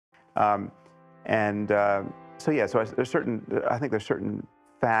So yeah, so I think there's certain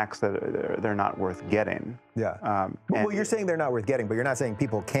facts that they're not worth getting. Yeah. Well, you're saying they're not worth getting, but you're not saying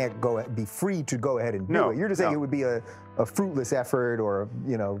people can't be free to go ahead and do it. You're just saying it would be a fruitless effort, or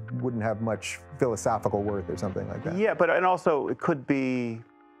wouldn't have much philosophical worth or something like that. Yeah, and also it could be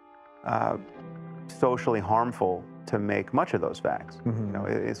socially harmful to make much of those facts.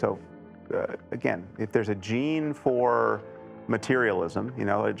 So again, if there's a gene for materialism,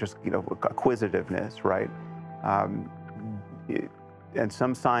 acquisitiveness, right? And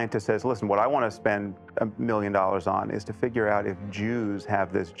some scientist says, listen, what I want to spend $1 million on is to figure out if Jews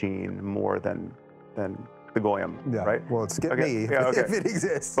have this gene more than the goyim, right? Well, skip me if it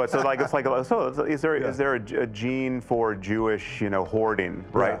exists. But is there a gene for Jewish, hoarding,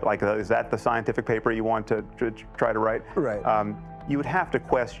 right? Yeah. Is that the scientific paper you want to try to write? Right. You would have to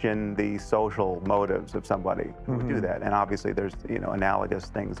question the social motives of somebody who would do that, and obviously there's analogous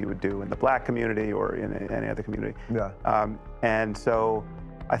things you would do in the black community or in any other community. Yeah. And so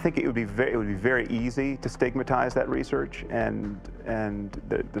I think it would be very easy to stigmatize that research, and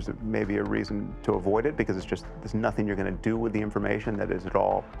there's maybe a reason to avoid it because there's nothing you're going to do with the information that is at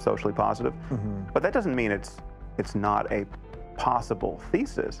all socially positive. But that doesn't mean it's not a possible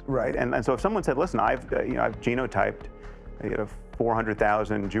thesis, right? And so if someone said, listen, I've genotyped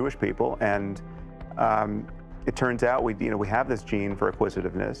 400,000 Jewish people, and it turns out we have this gene for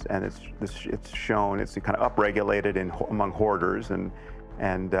acquisitiveness, and it's shown it's kind of upregulated among hoarders and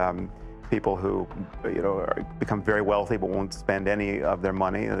people who become very wealthy but won't spend any of their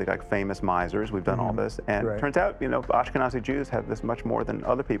money. They're like famous misers. We've done all this, and it turns out Ashkenazi Jews have this much more than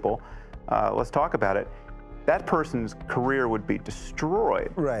other people. Let's talk about it. That person's career would be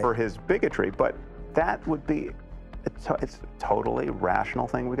destroyed for his bigotry, but that would be. It's a totally rational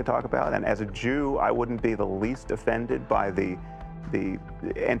thing we could talk about, and as a Jew, I wouldn't be the least offended by the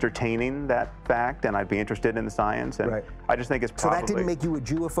entertaining that fact, and I'd be interested in the science, and I just think it's probably. So that didn't make you a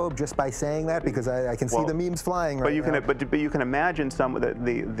Jewophobe just by saying that, because I can see the memes flying right now. But you can imagine some of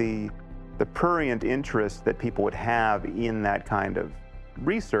the prurient interest that people would have in that kind of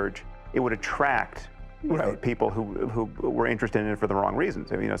research. It would attract. People who were interested in it for the wrong reasons.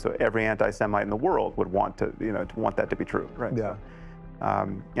 So every anti-Semite in the world would want want that to be true, right? Yeah.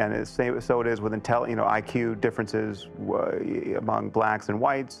 And so it is with IQ differences among blacks and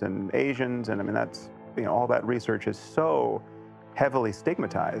whites and Asians, and that's all that research is so heavily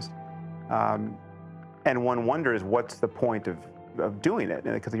stigmatized, and one wonders what's the point of doing it,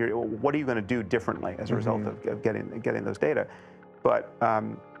 because what are you going to do differently as a result of getting those data? But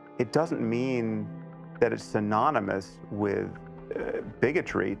it doesn't mean that it's synonymous with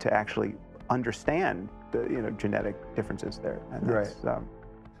bigotry to actually understand the genetic differences there. And that's,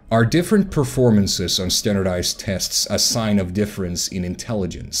 Are different performances on standardized tests a sign of difference in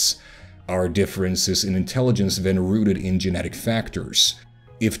intelligence? Are differences in intelligence then rooted in genetic factors?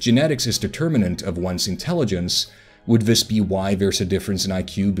 If genetics is determinant of one's intelligence, would this be why there's a difference in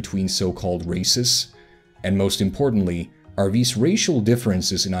IQ between so-called races? And most importantly, are these racial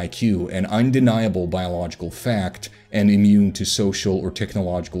differences in IQ an undeniable biological fact and immune to social or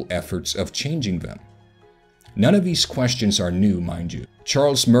technological efforts of changing them? None of these questions are new, mind you.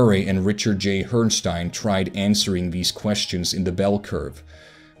 Charles Murray and Richard J. Herrnstein tried answering these questions in the bell curve,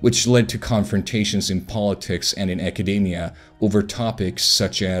 which led to confrontations in politics and in academia over topics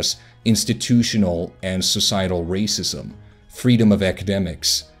such as institutional and societal racism, freedom of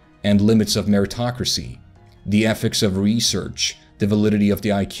academics, and limits of meritocracy, the ethics of research, the validity of the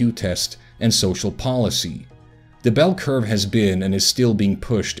IQ test, and social policy. The bell curve has been and is still being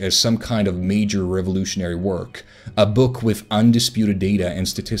pushed as some kind of major revolutionary work, a book with undisputed data and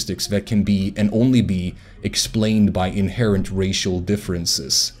statistics that can be and only be explained by inherent racial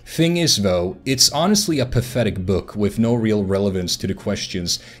differences. Thing is though, it's honestly a pathetic book with no real relevance to the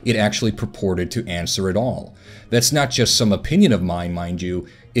questions it actually purported to answer at all. That's not just some opinion of mine, mind you,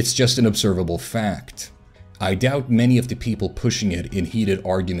 it's just an observable fact. I doubt many of the people pushing it in heated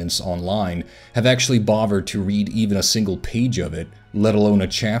arguments online have actually bothered to read even a single page of it, let alone a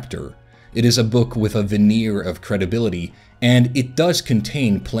chapter. It is a book with a veneer of credibility, and it does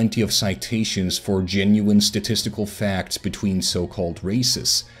contain plenty of citations for genuine statistical facts between so-called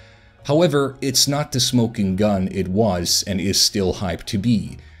races. However, it's not the smoking gun it was and is still hyped to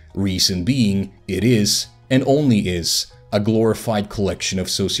be. Reason being, it is, and only is, a glorified collection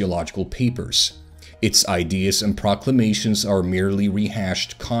of sociological papers. Its ideas and proclamations are merely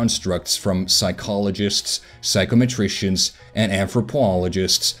rehashed constructs from psychologists, psychometricians, and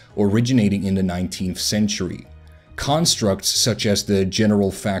anthropologists originating in the 19th century. Constructs such as the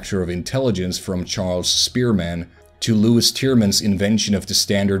general factor of intelligence from Charles Spearman, to Louis Tierman's invention of the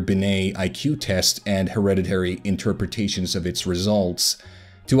standard Binet IQ test and hereditary interpretations of its results,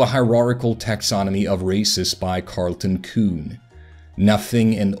 to a hierarchical taxonomy of races by Carlton Kuhn.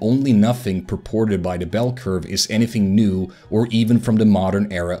 Nothing and only nothing purported by the bell curve is anything new or even from the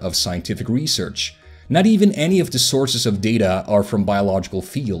modern era of scientific research. Not even any of the sources of data are from biological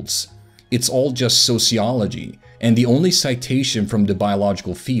fields. It's all just sociology, and the only citation from the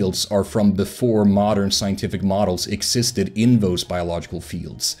biological fields are from before modern scientific models existed in those biological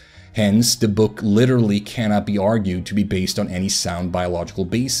fields. Hence, the book literally cannot be argued to be based on any sound biological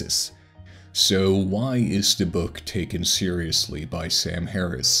basis. So why is the book taken seriously by Sam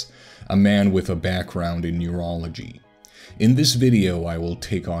Harris, a man with a background in neurology? In this video, I will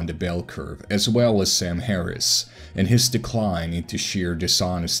take on the bell curve, as well as Sam Harris, and his decline into sheer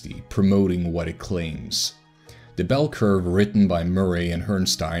dishonesty, promoting what it claims. The bell curve, written by Murray and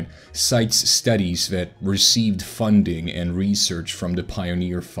Herrnstein, cites studies that received funding and research from the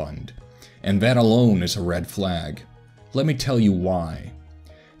Pioneer Fund, and that alone is a red flag. Let me tell you why.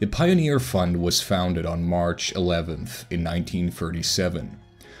 The Pioneer Fund was founded on March 11th in 1937.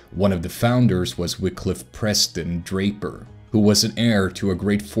 One of the founders was Wycliffe Preston Draper, who was an heir to a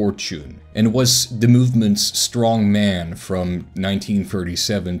great fortune and was the movement's strong man from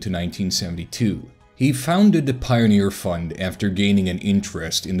 1937 to 1972. He founded the Pioneer Fund after gaining an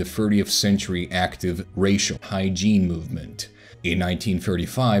interest in the 30th century active racial hygiene movement. In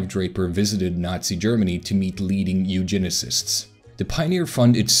 1935, Draper visited Nazi Germany to meet leading eugenicists. The Pioneer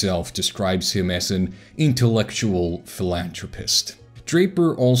Fund itself describes him as an intellectual philanthropist.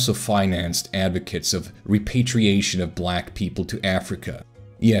 Draper also financed advocates of repatriation of black people to Africa.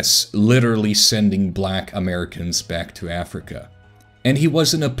 Yes, literally sending black Americans back to Africa. And he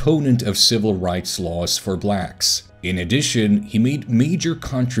was an opponent of civil rights laws for blacks. In addition, he made major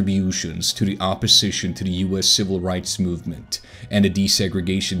contributions to the opposition to the US civil rights movement and the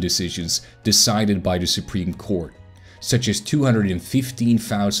desegregation decisions decided by the Supreme Court, such as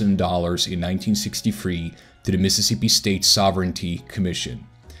 $215,000 in 1963 to the Mississippi State Sovereignty Commission,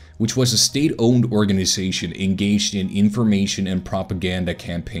 which was a state-owned organization engaged in information and propaganda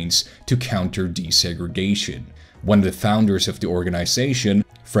campaigns to counter desegregation. One of the founders of the organization,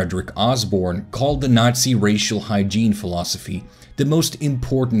 Frederick Osborne, called the Nazi racial hygiene philosophy the most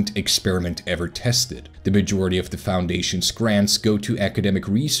important experiment ever tested. The majority of the foundation's grants go to academic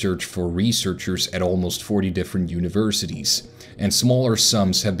research for researchers at almost 40 different universities, and smaller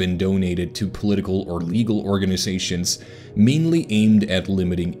sums have been donated to political or legal organizations mainly aimed at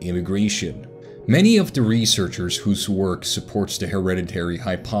limiting immigration. Many of the researchers whose work supports the hereditary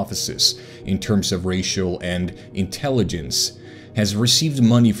hypothesis in terms of racial and intelligence has received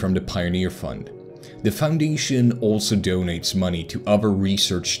money from the Pioneer Fund. The foundation also donates money to other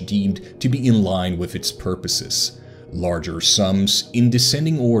research deemed to be in line with its purposes. Larger sums, in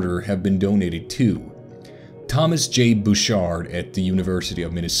descending order, have been donated too. Thomas J. Bouchard at the University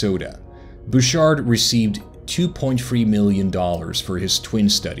of Minnesota. Bouchard received $2.3 million for his twin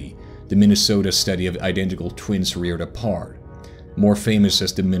study, the Minnesota study of identical twins reared apart, more famous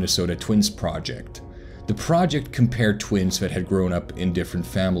as the Minnesota Twins Project. The project compared twins that had grown up in different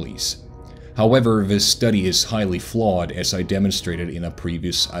families. However, this study is highly flawed, as I demonstrated in a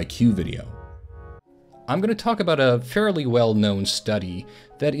previous IQ video. I'm going to talk about a fairly well-known study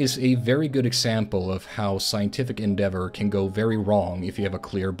that is a very good example of how scientific endeavor can go very wrong if you have a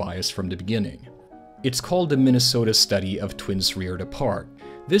clear bias from the beginning. It's called the Minnesota Study of Twins Reared Apart.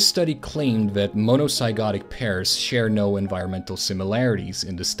 This study claimed that monozygotic pairs share no environmental similarities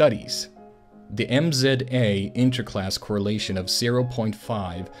in the studies. The MZA interclass correlation of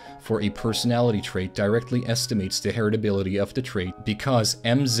 0.5 for a personality trait directly estimates the heritability of the trait because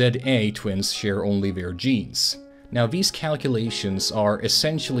MZA twins share only their genes. Now, these calculations are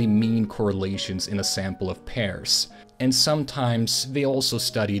essentially mean correlations in a sample of pairs, and sometimes they also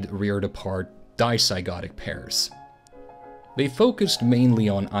studied reared apart dizygotic pairs. They focused mainly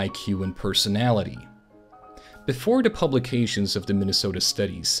on IQ and personality. Before the publications of the Minnesota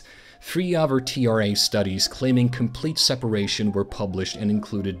studies, 3 other TRA studies claiming complete separation were published and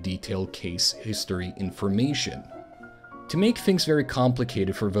included detailed case history information. To make things very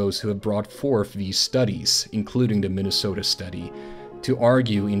complicated for those who have brought forth these studies, including the Minnesota study, to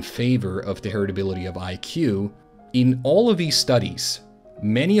argue in favor of the heritability of IQ, in all of these studies,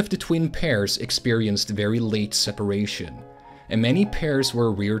 many of the twin pairs experienced very late separation, and many pairs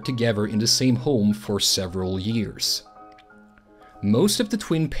were reared together in the same home for several years. Most of the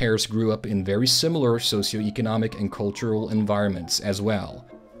twin pairs grew up in very similar socioeconomic and cultural environments as well.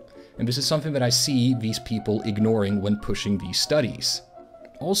 And this is something that I see these people ignoring when pushing these studies.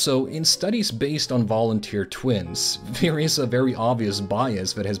 Also, in studies based on volunteer twins, there is a very obvious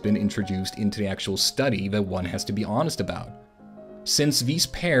bias that has been introduced into the actual study that one has to be honest about. Since these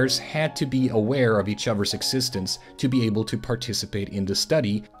pairs had to be aware of each other's existence to be able to participate in the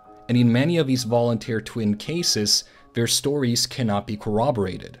study, and in many of these volunteer twin cases, their stories cannot be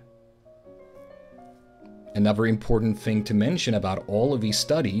corroborated. Another important thing to mention about all of these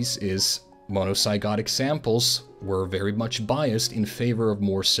studies is monozygotic samples were very much biased in favor of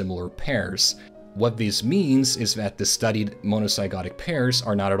more similar pairs. What this means is that the studied monozygotic pairs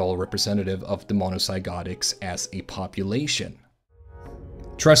are not at all representative of the monozygotics as a population.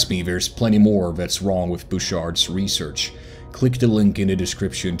 Trust me, there's plenty more that's wrong with Bouchard's research. Click the link in the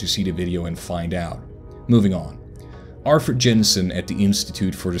description to see the video and find out. Moving on. Arthur Jensen at the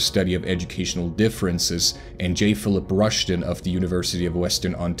Institute for the Study of Educational Differences and J. Philip Rushton of the University of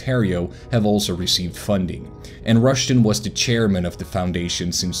Western Ontario have also received funding, and Rushton was the chairman of the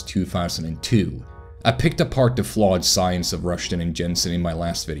foundation since 2002. I picked apart the flawed science of Rushton and Jensen in my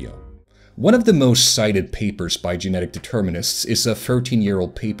last video. One of the most cited papers by genetic determinists is a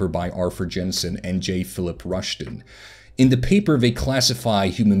 13-year-old paper by Arthur Jensen and J. Philip Rushton. In the paper, they classify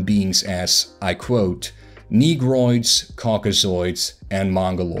human beings as, I quote, Negroids, Caucasoids, and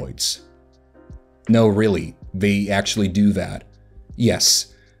Mongoloids. No, really, they actually do that.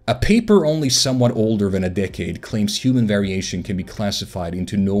 Yes, a paper only somewhat older than a decade claims human variation can be classified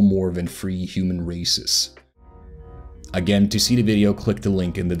into no more than 3 human races. Again, to see the video, click the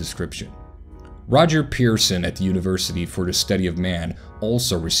link in the description. Roger Pearson at the University for the Study of Man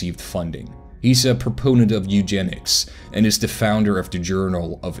also received funding. He's a proponent of eugenics and is the founder of the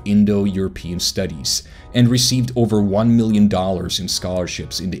Journal of Indo-European Studies and received over $1 million in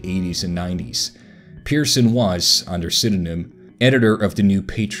scholarships in the 80s and 90s. Pearson was, under pseudonym, editor of The New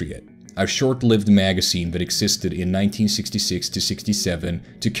Patriot, a short-lived magazine that existed in 1966 to 67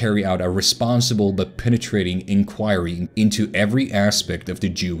 to carry out a responsible but penetrating inquiry into every aspect of the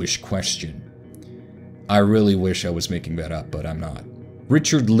Jewish question. I really wish I was making that up, but I'm not.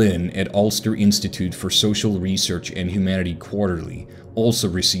 Richard Lynn at Ulster Institute for Social Research and Humanity Quarterly also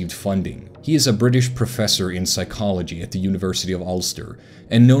received funding. He is a British professor in psychology at the University of Ulster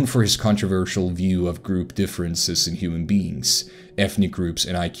and known for his controversial view of group differences in human beings, ethnic groups,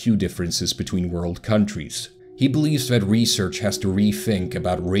 and IQ differences between world countries. He believes that research has to rethink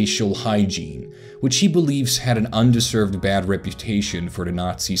about racial hygiene, which he believes had an undeserved bad reputation for the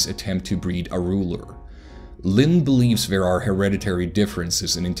Nazis' attempt to breed a ruler. Lynn believes there are hereditary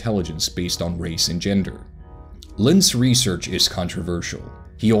differences in intelligence based on race and gender. Lynn's research is controversial.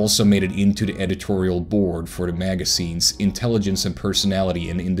 He also made it into the editorial board for the magazines Intelligence and Personality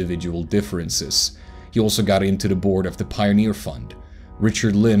and Individual Differences. He also got into the board of the Pioneer Fund.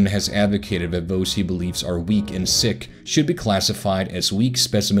 Richard Lynn has advocated that those he believes are weak and sick should be classified as weak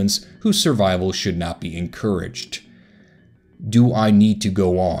specimens whose survival should not be encouraged. Do I need to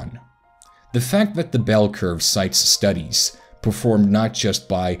go on? The fact that the bell curve cites studies performed not just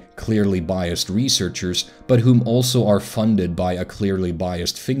by clearly biased researchers, but whom also are funded by a clearly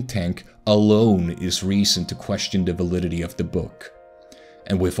biased think tank alone is reason to question the validity of the book.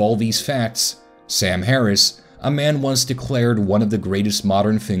 And with all these facts, Sam Harris, a man once declared one of the greatest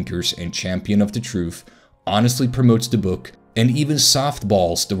modern thinkers and champion of the truth, honestly promotes the book and even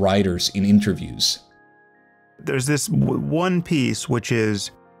softballs the writers in interviews. There's this one piece which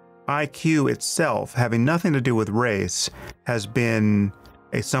is IQ itself, having nothing to do with race, has been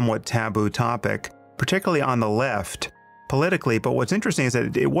a somewhat taboo topic, particularly on the left, politically. But what's interesting is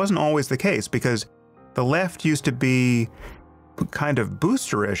that it wasn't always the case, because the left used to be kind of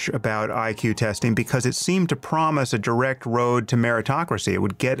boosterish about IQ testing because it seemed to promise a direct road to meritocracy. It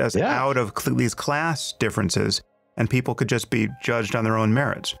would get us out of these class differences, and people could just be judged on their own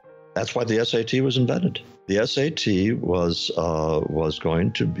merits. That's why the SAT was invented. The SAT was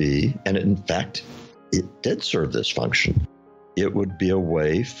going to be, and in fact, it did serve this function. It would be a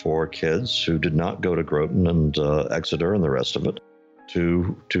way for kids who did not go to Groton and Exeter and the rest of it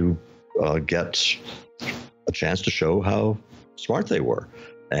to get a chance to show how smart they were.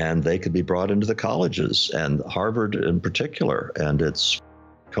 And they could be brought into the colleges, and Harvard in particular, and its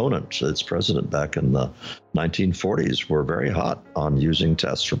Conant, its president back in the 1940s, were very hot on using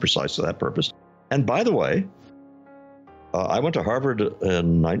tests for precisely that purpose. And by the way, I went to Harvard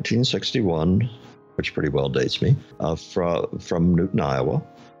in 1961, which pretty well dates me, from Newton, Iowa.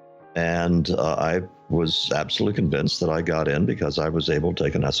 And I was absolutely convinced that I got in because I was able to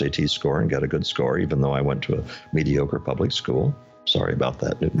take an SAT score and get a good score, even though I went to a mediocre public school. Sorry about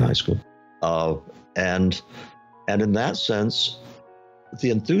that, Newton High School. And in that sense, the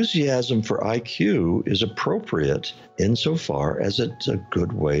enthusiasm for IQ is appropriate insofar as it's a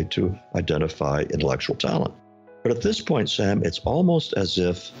good way to identify intellectual talent. But at this point, Sam, it's almost as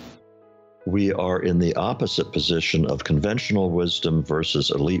if we are in the opposite position of conventional wisdom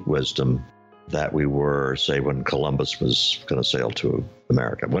versus elite wisdom that we were, say, when Columbus was going to sail to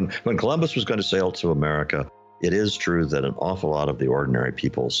America. When Columbus was going to sail to America, it is true that an awful lot of the ordinary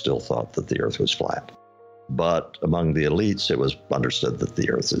people still thought that the earth was flat. But among the elites, it was understood that the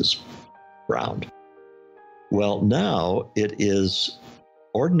earth is round. Well, now it is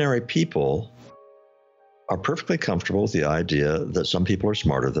ordinary people are perfectly comfortable with the idea that some people are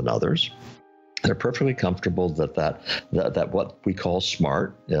smarter than others. They're perfectly comfortable that what we call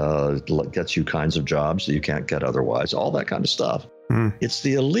smart gets you kinds of jobs that you can't get otherwise, all that kind of stuff. It's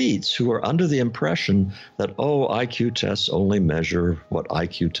the elites who are under the impression that, IQ tests only measure what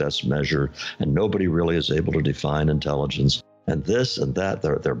IQ tests measure, and nobody really is able to define intelligence, and this and that.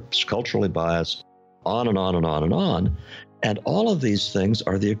 They're culturally biased, on and on and on and on. And all of these things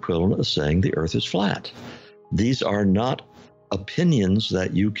are the equivalent of saying the earth is flat. These are not opinions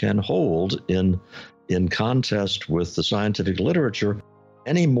that you can hold in contest with the scientific literature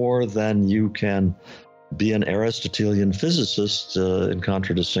any more than you can be an Aristotelian physicist in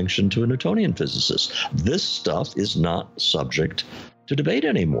contradistinction to a Newtonian physicist. This stuff is not subject to debate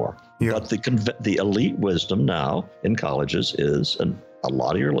anymore. Yeah. But the elite wisdom now in colleges is, and a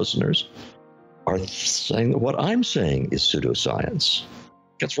lot of your listeners are saying that what I'm saying is pseudoscience.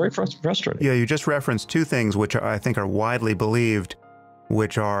 It's very frustrating. Yeah, you just referenced two things which I think are widely believed,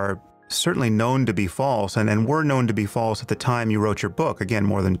 which are certainly known to be false, and were known to be false at the time you wrote your book, again,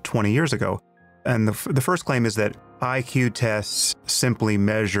 more than 20 years ago. And the first claim is that IQ tests simply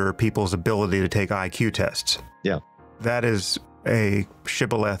measure people's ability to take IQ tests. Yeah. That is a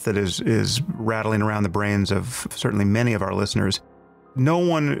shibboleth that is rattling around the brains of certainly many of our listeners. No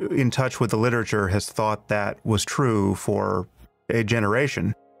one in touch with the literature has thought that was true for a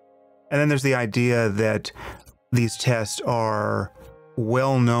generation. And then there's the idea that these tests are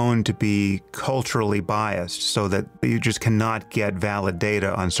well known to be culturally biased, so that you just cannot get valid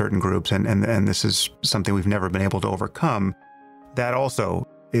data on certain groups, and this is something we've never been able to overcome. That also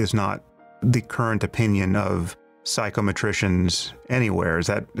is not the current opinion of psychometricians anywhere. Is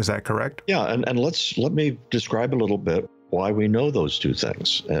that correct? Yeah, and let me describe a little bit why we know those two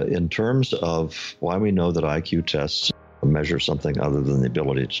things. In terms of why we know that IQ tests measure something other than the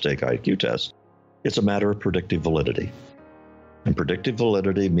ability to take IQ tests, it's a matter of predictive validity. And predictive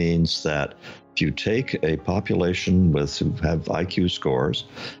validity means that if you take a population who have IQ scores,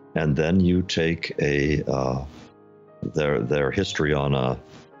 and then you take their history on a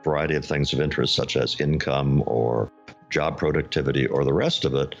variety of things of interest, such as income or job productivity or the rest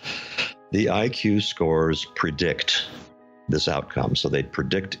of it, the IQ scores predict this outcome. So they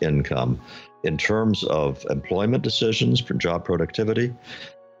predict income. In terms of employment decisions for job productivity,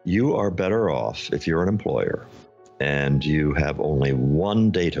 you are better off if you're an employer and you have only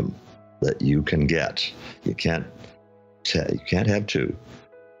one datum that you can get. You can't have two.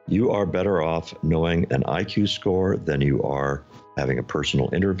 You are better off knowing an IQ score than you are having a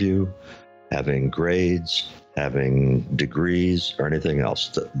personal interview, having grades, having degrees, or anything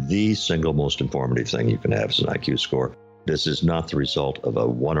else. The single most informative thing you can have is an IQ score. This is not the result of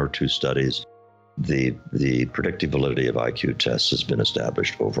one or two studies. The predictive validity of IQ tests has been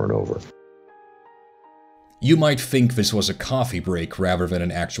established over and over. You might think this was a coffee break rather than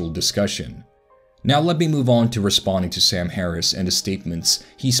an actual discussion. Now let me move on to responding to Sam Harris and the statements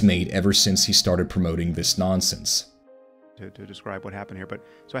he's made ever since he started promoting this nonsense. To describe what happened here, but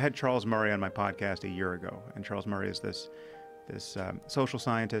so I had Charles Murray on my podcast a year ago, and Charles Murray is this social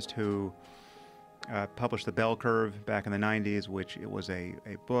scientist who published The Bell Curve back in the 90s, which it was a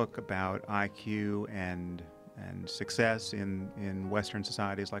book about IQ and success in Western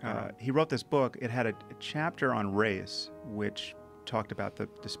societies. He wrote this book. It had a chapter on race, which talked about the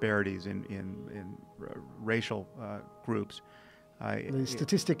disparities in racial groups. The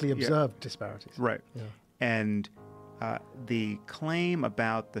statistically observed disparities. Right. Yeah. And the claim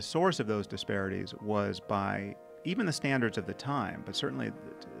about the source of those disparities was by even the standards of the time, but certainly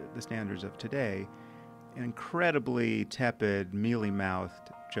the standards of today, an incredibly tepid, mealy-mouthed,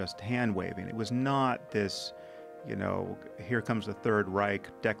 just hand-waving. It was not this, here comes the Third Reich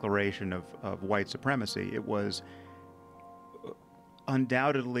declaration of white supremacy. It was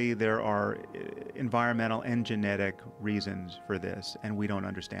undoubtedly there are environmental and genetic reasons for this, and we don't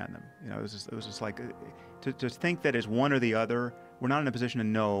understand them. It was just like to think that it's one or the other. We're not in a position to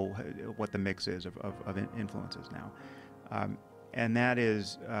know what the mix is of influences now. And that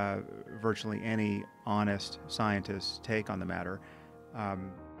is virtually any honest scientist's take on the matter.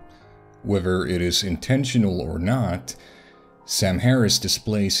 Whether it is intentional or not, Sam Harris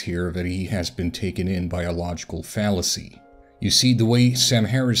displays here that he has been taken in by a logical fallacy. You see, the way Sam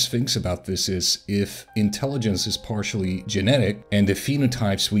Harris thinks about this is, if intelligence is partially genetic, and the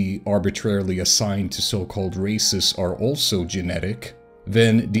phenotypes we arbitrarily assign to so-called races are also genetic,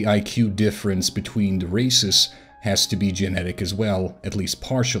 then the IQ difference between the races has to be genetic as well, at least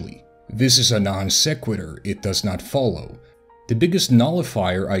partially. This is a non sequitur, it does not follow. The biggest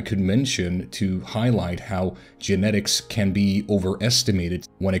nullifier I could mention to highlight how genetics can be overestimated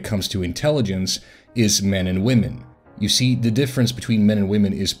when it comes to intelligence is men and women. You see, the difference between men and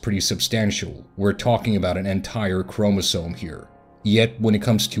women is pretty substantial. We're talking about an entire chromosome here. Yet, when it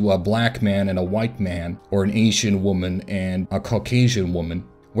comes to a black man and a white man, or an Asian woman and a Caucasian woman,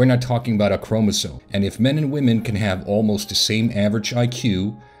 we're not talking about a chromosome. And if men and women can have almost the same average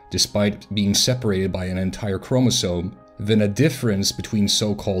IQ, despite being separated by an entire chromosome, then a difference between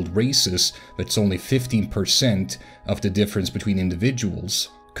so-called races that's only 15% of the difference between individuals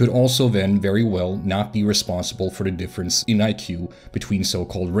could also then very well not be responsible for the difference in IQ between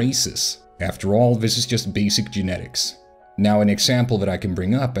so-called races. After all, this is just basic genetics. Now, an example that I can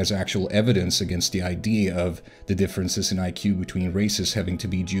bring up as actual evidence against the idea of the differences in IQ between races having to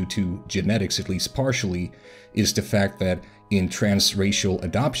be due to genetics, at least partially, is the fact that in transracial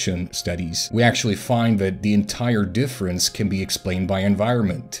adoption studies, we actually find that the entire difference can be explained by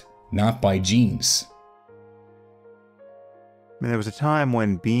environment, not by genes. I mean, there was a time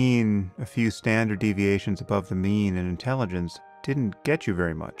when being a few standard deviations above the mean in intelligence didn't get you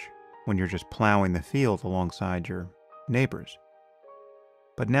very much when you're just plowing the field alongside your neighbors.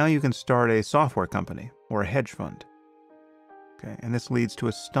 But now you can start a software company or a hedge fund. Okay, and this leads to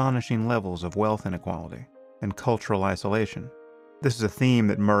astonishing levels of wealth inequality and cultural isolation. This is a theme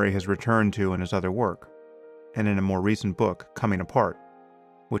that Murray has returned to in his other work, and in a more recent book, Coming Apart,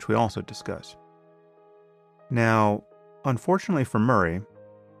 which we also discuss. Now, unfortunately for Murray,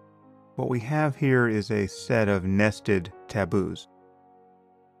 what we have here is a set of nested taboos.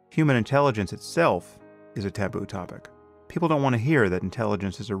 Human intelligence itself is a taboo topic. People don't want to hear that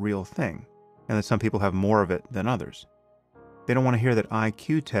intelligence is a real thing, and that some people have more of it than others. They don't want to hear that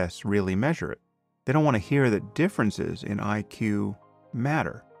IQ tests really measure it. They don't want to hear that differences in IQ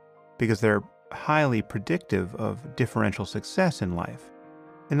matter, because they're highly predictive of differential success in life.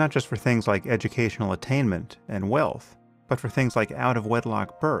 And not just for things like educational attainment and wealth, but for things like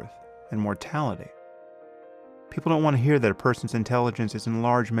out-of-wedlock birth and mortality. People don't want to hear that a person's intelligence is in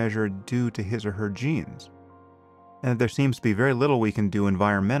large measure due to his or her genes, and that there seems to be very little we can do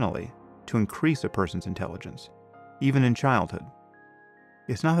environmentally to increase a person's intelligence, even in childhood.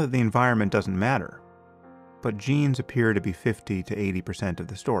 It's not that the environment doesn't matter, but genes appear to be 50 to 80% of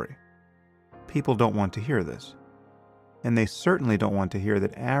the story. People don't want to hear this. And they certainly don't want to hear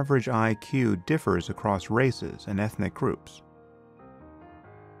that average IQ differs across races and ethnic groups.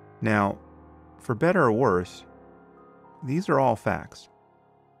 Now, for better or worse, these are all facts.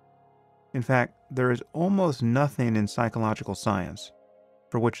 In fact, there is almost nothing in psychological science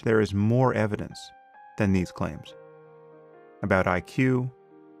for which there is more evidence than these claims. About IQ,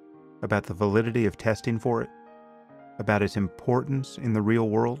 about the validity of testing for it, about its importance in the real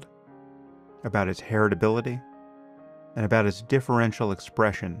world, about its heritability, and about its differential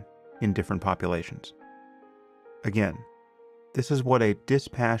expression in different populations. Again, this is what a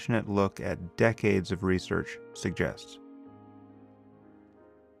dispassionate look at decades of research suggests.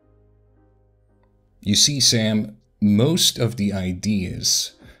 You see, Sam, most of the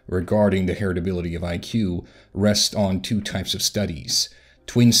ideas regarding the heritability of IQ rest on two types of studies.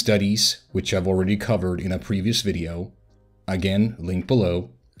 Twin studies, which I've already covered in a previous video, again, link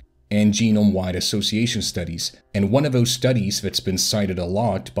below, and genome-wide association studies. And one of those studies that's been cited a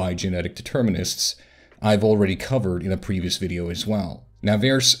lot by genetic determinists, I've already covered in a previous video as well. Now,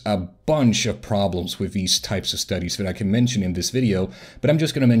 there's a bunch of problems with these types of studies that I can mention in this video, but I'm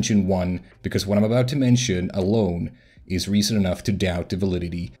just going to mention one because what I'm about to mention alone is reason enough to doubt the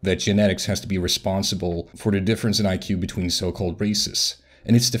validity that genetics has to be responsible for the difference in IQ between so-called races.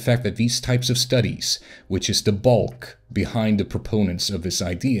 And it's the fact that these types of studies, which is the bulk behind the proponents of this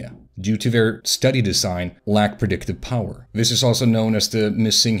idea, due to their study design, lack predictive power. This is also known as the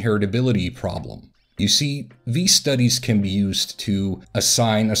missing heritability problem. You see, these studies can be used to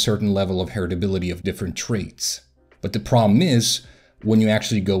assign a certain level of heritability of different traits. But the problem is, when you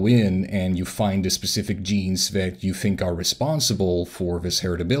actually go in and you find the specific genes that you think are responsible for this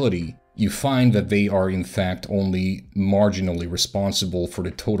heritability, you find that they are in fact only marginally responsible for the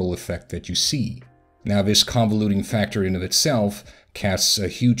total effect that you see. Now, this convoluting factor in of itself casts a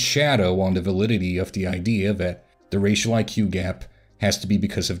huge shadow on the validity of the idea that the racial IQ gap has to be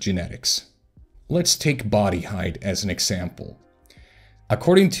because of genetics. Let's take body height as an example.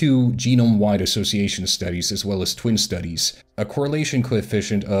 According to genome-wide association studies as well as twin studies, a correlation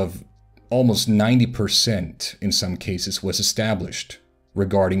coefficient of almost 90% in some cases was established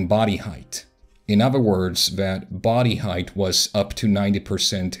regarding body height. In other words, that body height was up to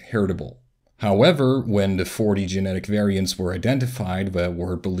 90% heritable. However, when the 40 genetic variants were identified that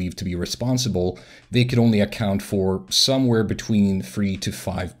were believed to be responsible, they could only account for somewhere between 3 to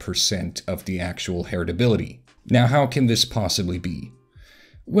 5% of the actual heritability. Now, how can this possibly be?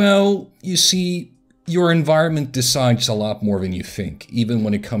 Well, you see, your environment decides a lot more than you think, even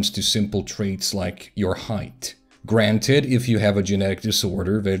when it comes to simple traits like your height. Granted, if you have a genetic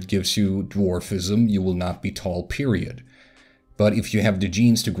disorder that gives you dwarfism, you will not be tall, period. But if you have the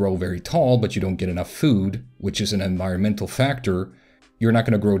genes to grow very tall, but you don't get enough food, which is an environmental factor, you're not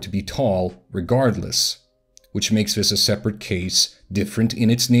going to grow to be tall regardless, which makes this a separate case, different in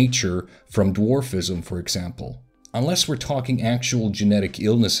its nature from dwarfism, for example. Unless we're talking actual genetic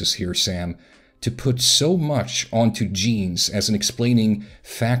illnesses here, Sam, to put so much onto genes as an explaining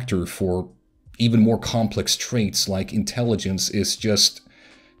factor for even more complex traits like intelligence is just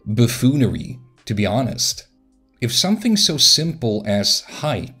buffoonery, to be honest. If something so simple as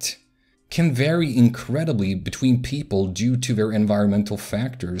height can vary incredibly between people due to their environmental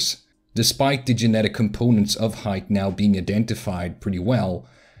factors, despite the genetic components of height now being identified pretty well,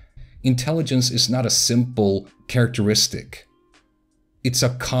 intelligence is not a simple characteristic. It's a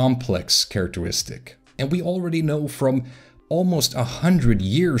complex characteristic. And we already know from almost 100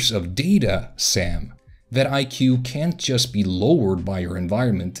 years of data, Sam, that IQ can't just be lowered by your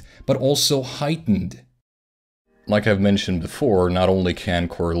environment, but also heightened. Like I've mentioned before, not only can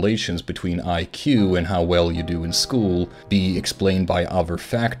correlations between IQ and how well you do in school be explained by other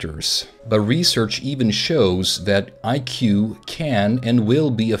factors, but research even shows that IQ can and will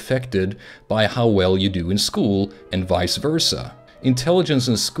be affected by how well you do in school and vice versa. Intelligence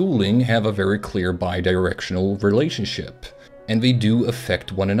and schooling have a very clear bidirectional relationship, and they do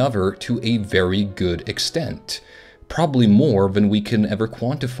affect one another to a very good extent, probably more than we can ever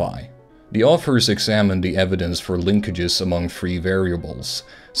quantify. The authors examined the evidence for linkages among three variables: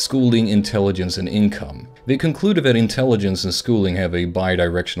 schooling, intelligence, and income. They concluded that intelligence and schooling have a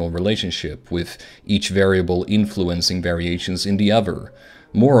bidirectional relationship, with each variable influencing variations in the other.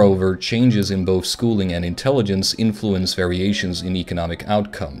 Moreover, changes in both schooling and intelligence influence variations in economic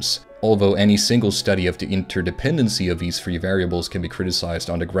outcomes. Although any single study of the interdependency of these three variables can be criticized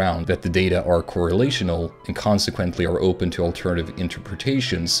on the ground that the data are correlational and consequently are open to alternative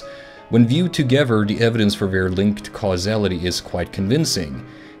interpretations, when viewed together, the evidence for their linked causality is quite convincing.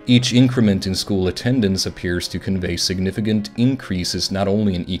 Each increment in school attendance appears to convey significant increases not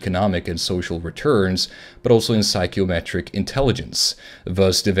only in economic and social returns, but also in psychometric intelligence.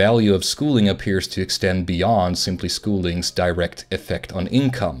 Thus, the value of schooling appears to extend beyond simply schooling's direct effect on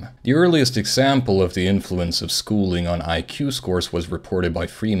income. The earliest example of the influence of schooling on IQ scores was reported by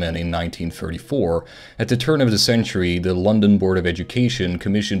Freeman in 1934. At the turn of the century, the London Board of Education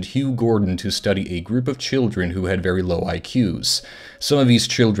commissioned Hugh Gordon to study a group of children who had very low IQs. Some of these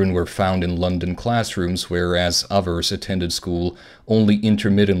children were found in London classrooms, whereas others attended school only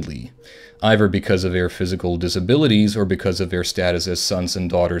intermittently, either because of their physical disabilities or because of their status as sons and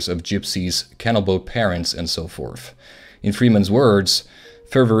daughters of gypsies, cannibal parents, and so forth. In Freeman's words,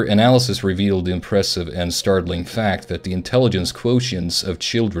 further analysis revealed the impressive and startling fact that the intelligence quotients of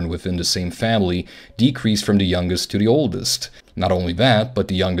children within the same family decreased from the youngest to the oldest. Not only that, but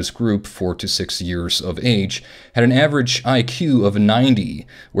the youngest group, 4 to 6 years of age, had an average IQ of 90,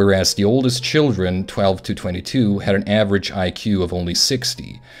 whereas the oldest children, 12 to 22, had an average IQ of only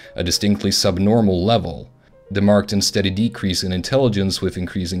 60, a distinctly subnormal level. The marked and steady decrease in intelligence with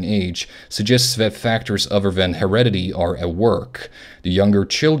increasing age suggests that factors other than heredity are at work. The younger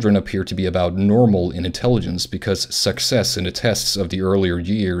children appear to be about normal in intelligence because success in the tests of the earlier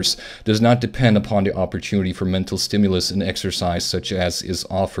years does not depend upon the opportunity for mental stimulus and exercise such as is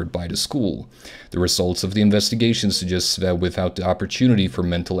offered by the school. The results of the investigation suggest that without the opportunity for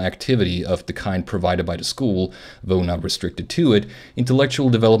mental activity of the kind provided by the school, though not restricted to it, intellectual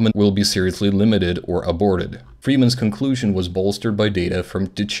development will be seriously limited or aborted. Freeman's conclusion was bolstered by data from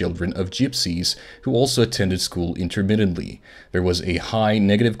the children of gypsies, who also attended school intermittently. There was a high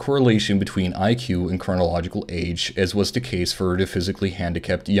negative correlation between IQ and chronological age, as was the case for the physically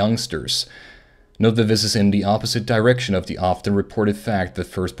handicapped youngsters. Note that this is in the opposite direction of the often reported fact that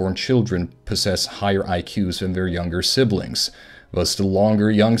firstborn children possess higher IQs than their younger siblings. Thus, the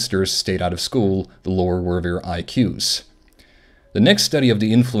longer youngsters stayed out of school, the lower were their IQs. The next study of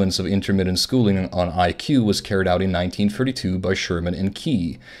the influence of intermittent schooling on IQ was carried out in 1932 by Sherman and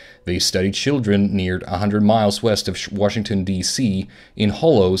Key. They studied children near 100 miles west of Washington, D.C., in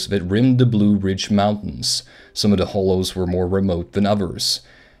hollows that rimmed the Blue Ridge Mountains. Some of the hollows were more remote than others.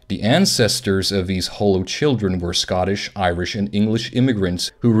 The ancestors of these hollow children were Scottish, Irish, and English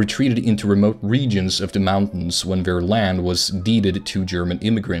immigrants who retreated into remote regions of the mountains when their land was deeded to German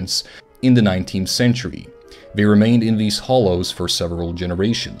immigrants in the 19th century. They remained in these hollows for several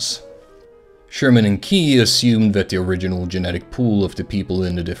generations. Sherman and Key assumed that the original genetic pool of the people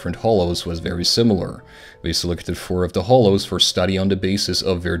in the different hollows was very similar. They selected 4 of the hollows for study on the basis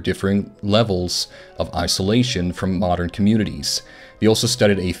of their differing levels of isolation from modern communities. They also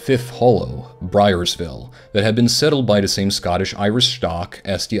studied a 5th hollow, Bryersville, that had been settled by the same Scottish-Irish stock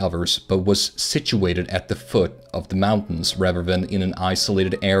as the others, but was situated at the foot of the mountains rather than in an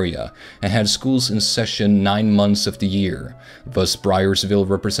isolated area, and had schools in session 9 months of the year. Thus, Bryersville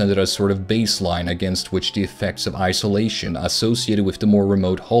represented a sort of baseline against which the effects of isolation associated with the more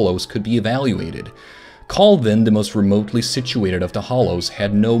remote hollows could be evaluated. Colvin, the most remotely situated of the hollows,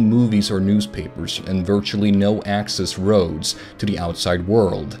 had no movies or newspapers and virtually no access roads to the outside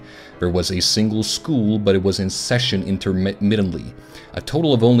world. There was a single school, but it was in session intermittently. A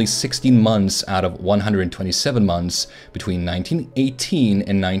total of only 16 months out of 127 months between 1918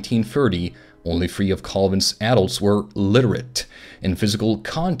 and 1930, only 3 of Colvin's adults were literate, and physical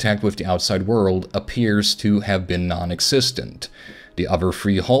contact with the outside world appears to have been non-existent. The other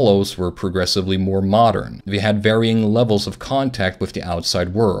 3 hollows were progressively more modern. They had varying levels of contact with the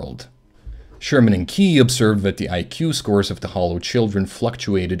outside world. Sherman and Key observed that the IQ scores of the hollow children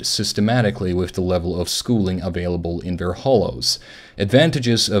fluctuated systematically with the level of schooling available in their hollows.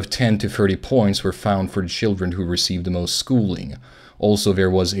 Advantages of 10 to 30 points were found for the children who received the most schooling. Also, there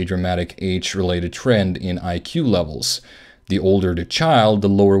was a dramatic age-related trend in IQ levels. The older the child, the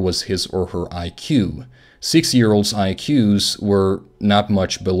lower was his or her IQ. 6-year-olds' IQs were not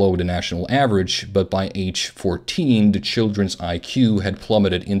much below the national average, but by age 14, the children's IQ had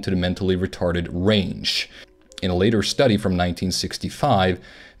plummeted into the mentally retarded range. In a later study from 1965,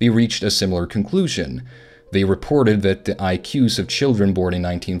 they reached a similar conclusion. They reported that the IQs of children born in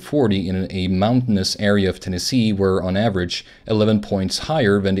 1940 in a mountainous area of Tennessee were, on average, 11 points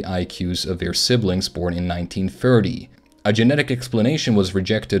higher than the IQs of their siblings born in 1930. A genetic explanation was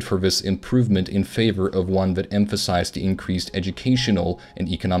rejected for this improvement in favor of one that emphasized the increased educational and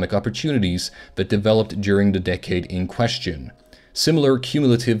economic opportunities that developed during the decade in question. Similar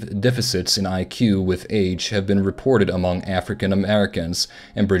cumulative deficits in IQ with age have been reported among African Americans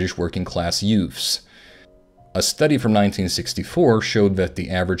and British working-class youths. A study from 1964 showed that the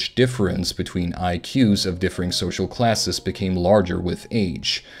average difference between IQs of differing social classes became larger with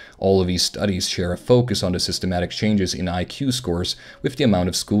age. All of these studies share a focus on the systematic changes in IQ scores with the amount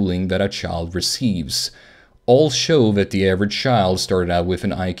of schooling that a child receives. All show that the average child started out with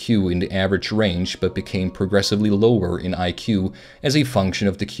an IQ in the average range but became progressively lower in IQ as a function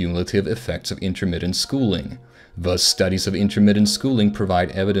of the cumulative effects of intermittent schooling. Thus, studies of intermittent schooling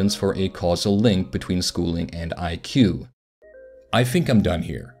provide evidence for a causal link between schooling and IQ. I think I'm done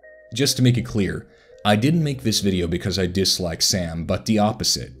here. Just to make it clear, I didn't make this video because I dislike Sam, but the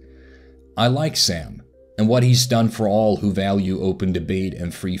opposite. I like Sam, and what he's done for all who value open debate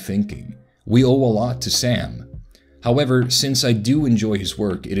and free thinking. We owe a lot to Sam. However, since I do enjoy his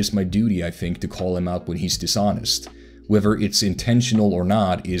work, it is my duty, I think, to call him out when he's dishonest. Whether it's intentional or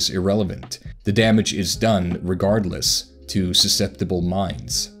not is irrelevant. The damage is done, regardless, to susceptible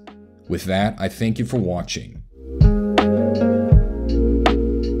minds. With that, I thank you for watching.